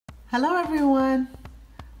Hello everyone!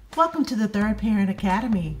 Welcome to the Third Parent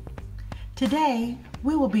Academy. Today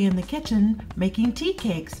we will be in the kitchen making tea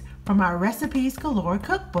cakes from our Recipes Galore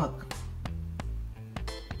cookbook.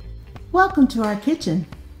 Welcome to our kitchen.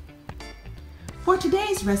 For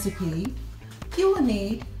today's recipe, you will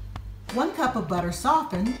need 1 cup of butter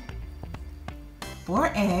softened,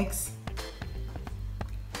 4 eggs,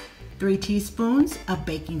 3 teaspoons of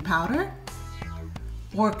baking powder,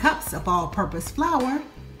 4 cups of all-purpose flour,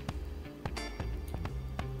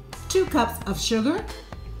 2 cups of sugar,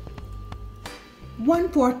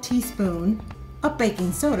 1/4 teaspoon of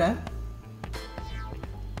baking soda,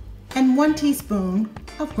 and 1 teaspoon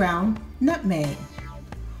of ground nutmeg.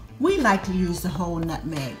 We like to use the whole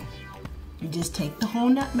nutmeg. You just take the whole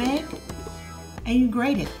nutmeg and you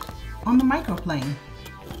grate it on the microplane,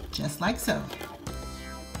 just like so.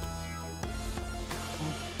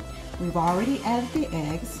 We've already added the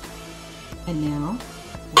eggs, and now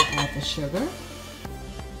we'll add the sugar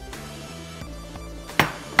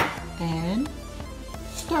and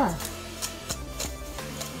stir.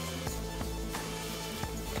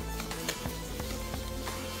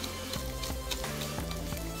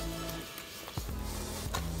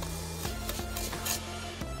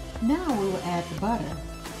 Now we will add the butter.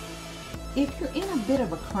 If you're in a bit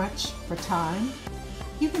of a crunch for time,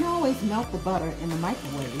 you can always melt the butter in the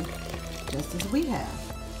microwave, just as we have.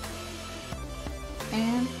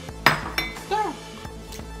 And stir.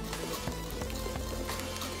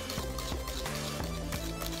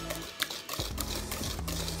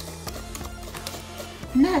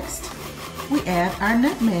 Next, we add our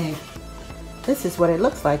nutmeg. This is what it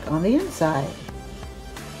looks like on the inside.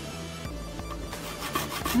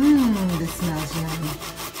 This smells yummy.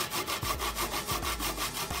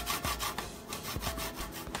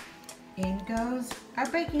 In goes our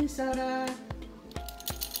baking soda.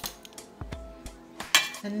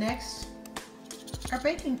 And next, our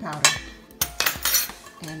baking powder.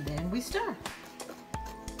 And then we stir.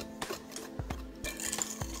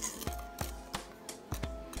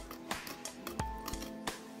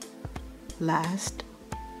 Last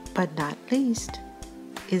but not least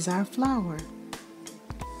is our flour.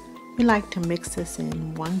 We like to mix this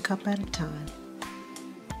in 1 cup at a time.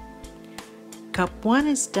 Cup 1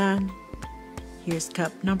 is done. Here's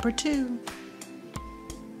cup number 2.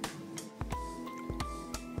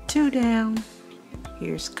 2 down.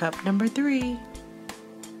 Here's cup number 3.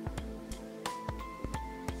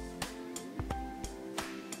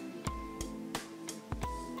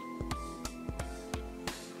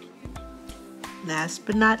 Last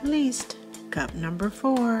but not least, cup number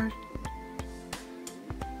 4.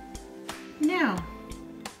 Now,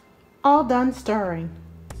 all done stirring.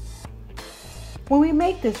 When we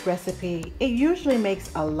make this recipe, it usually makes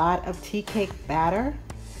a lot of tea cake batter,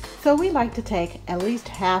 so we like to take at least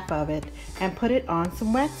half of it and put it on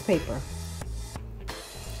some wax paper.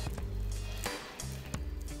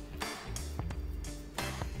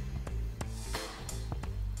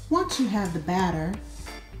 Once you have the batter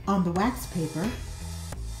on the wax paper,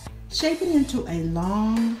 shape it into a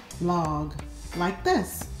long log like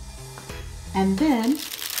this, and then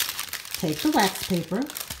take the wax paper,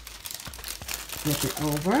 flip it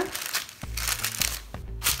over,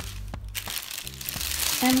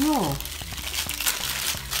 and roll.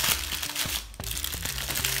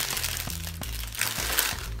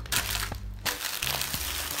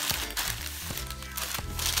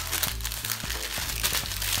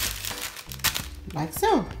 Like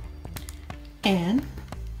so. And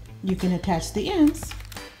you can attach the ends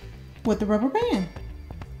with the rubber band.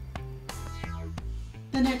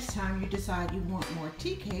 The next time you decide you want more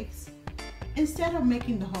tea cakes, instead of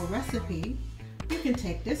making the whole recipe, you can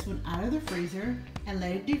take this one out of the freezer and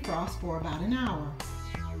let it defrost for about an hour.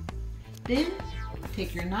 Then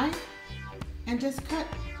take your knife and just cut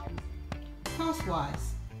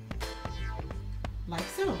crosswise, like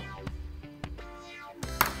so.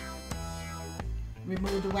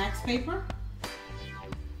 Remove the wax paper,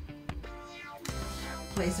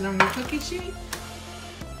 place it on your cookie sheet,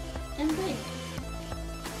 and bake.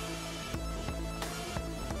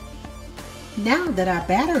 Now that our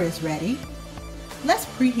batter is ready, let's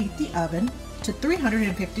preheat the oven to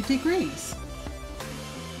 350 degrees.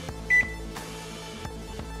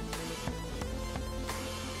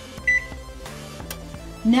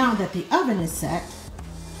 Now that the oven is set,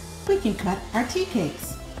 we can cut our tea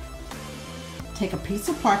cakes. Take a piece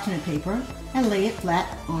of parchment paper and lay it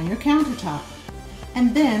flat on your countertop,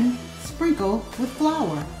 and then sprinkle with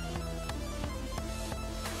flour.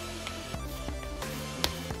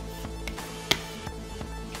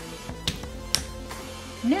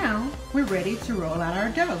 Now we're ready to roll out our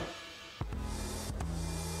dough.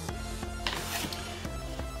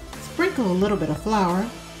 Sprinkle a little bit of flour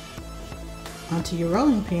onto your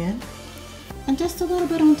rolling pin and just a little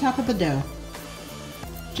bit on top of the dough,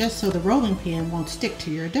 just so the rolling pin won't stick to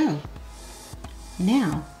your dough.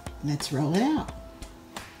 Now, let's roll it out.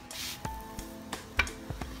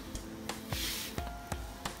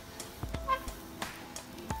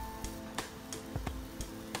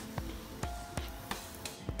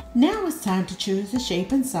 Now it's time to choose the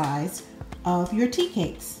shape and size of your tea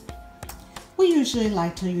cakes. We usually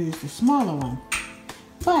like to use the smaller one,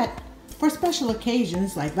 but for special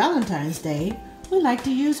occasions like Valentine's Day, we like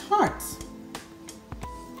to use hearts.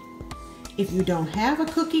 If you don't have a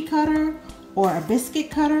cookie cutter or a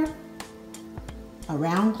biscuit cutter, a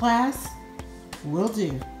round glass will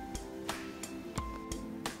do.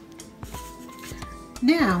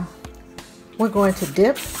 Now, we're going to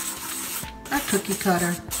dip our cookie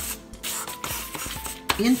cutter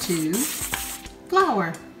into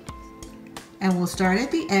flour, and we'll start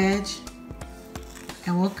at the edge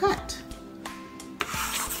and we'll cut.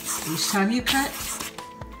 Each time you cut,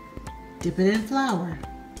 dip it in flour.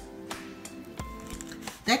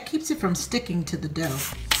 That keeps it from sticking to the dough.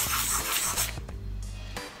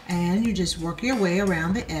 And you just work your way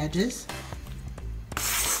around the edges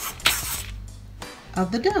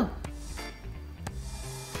of the dough.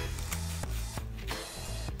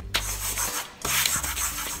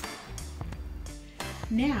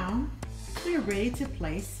 Now, we are ready to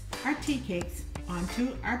place our tea cakes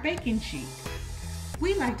onto our baking sheet.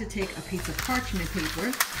 We like to take a piece of parchment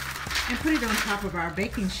paper and put it on top of our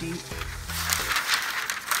baking sheet,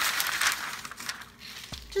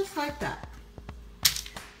 just like that.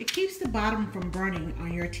 It keeps the bottom from burning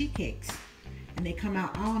on your tea cakes, and they come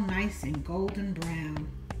out all nice and golden brown.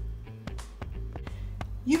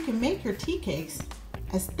 You can make your tea cakes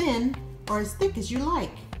as thin or as thick as you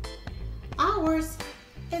like. Ours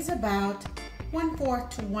is about 1/4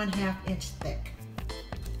 to 1/2 inch thick.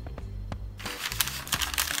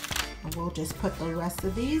 And we'll just put the rest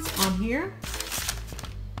of these on here.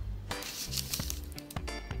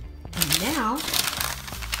 And now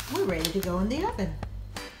we're ready to go in the oven.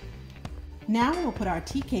 Now we'll put our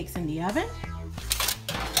tea cakes in the oven.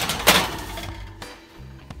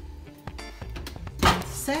 And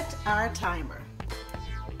set our timer.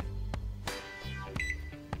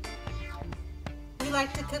 We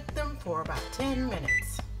like to cook them for about 10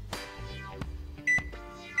 minutes.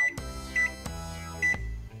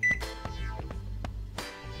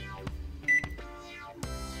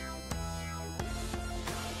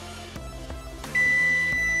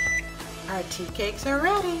 Our tea cakes are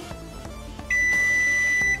ready.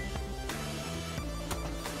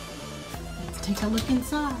 Let's take a look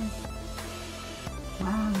inside.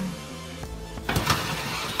 Wow.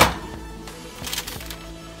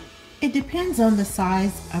 It depends on the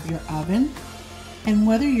size of your oven and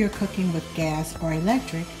whether you're cooking with gas or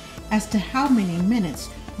electric as to how many minutes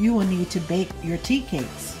you will need to bake your tea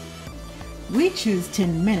cakes. We choose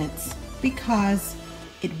 10 minutes because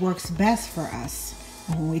it works best for us.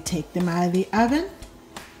 And when we take them out of the oven,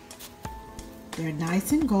 they're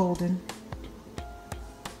nice and golden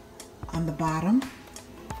on the bottom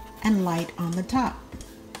and light on the top.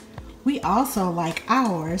 We also like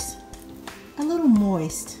ours a little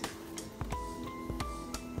moist.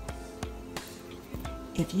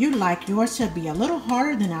 If you like yours to be a little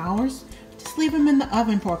harder than ours, just leave them in the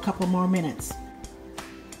oven for a couple more minutes.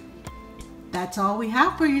 That's all we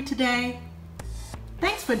have for you today.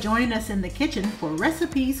 Thanks for joining us in the kitchen for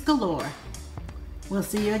Recipes Galore. We'll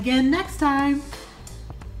see you again next time.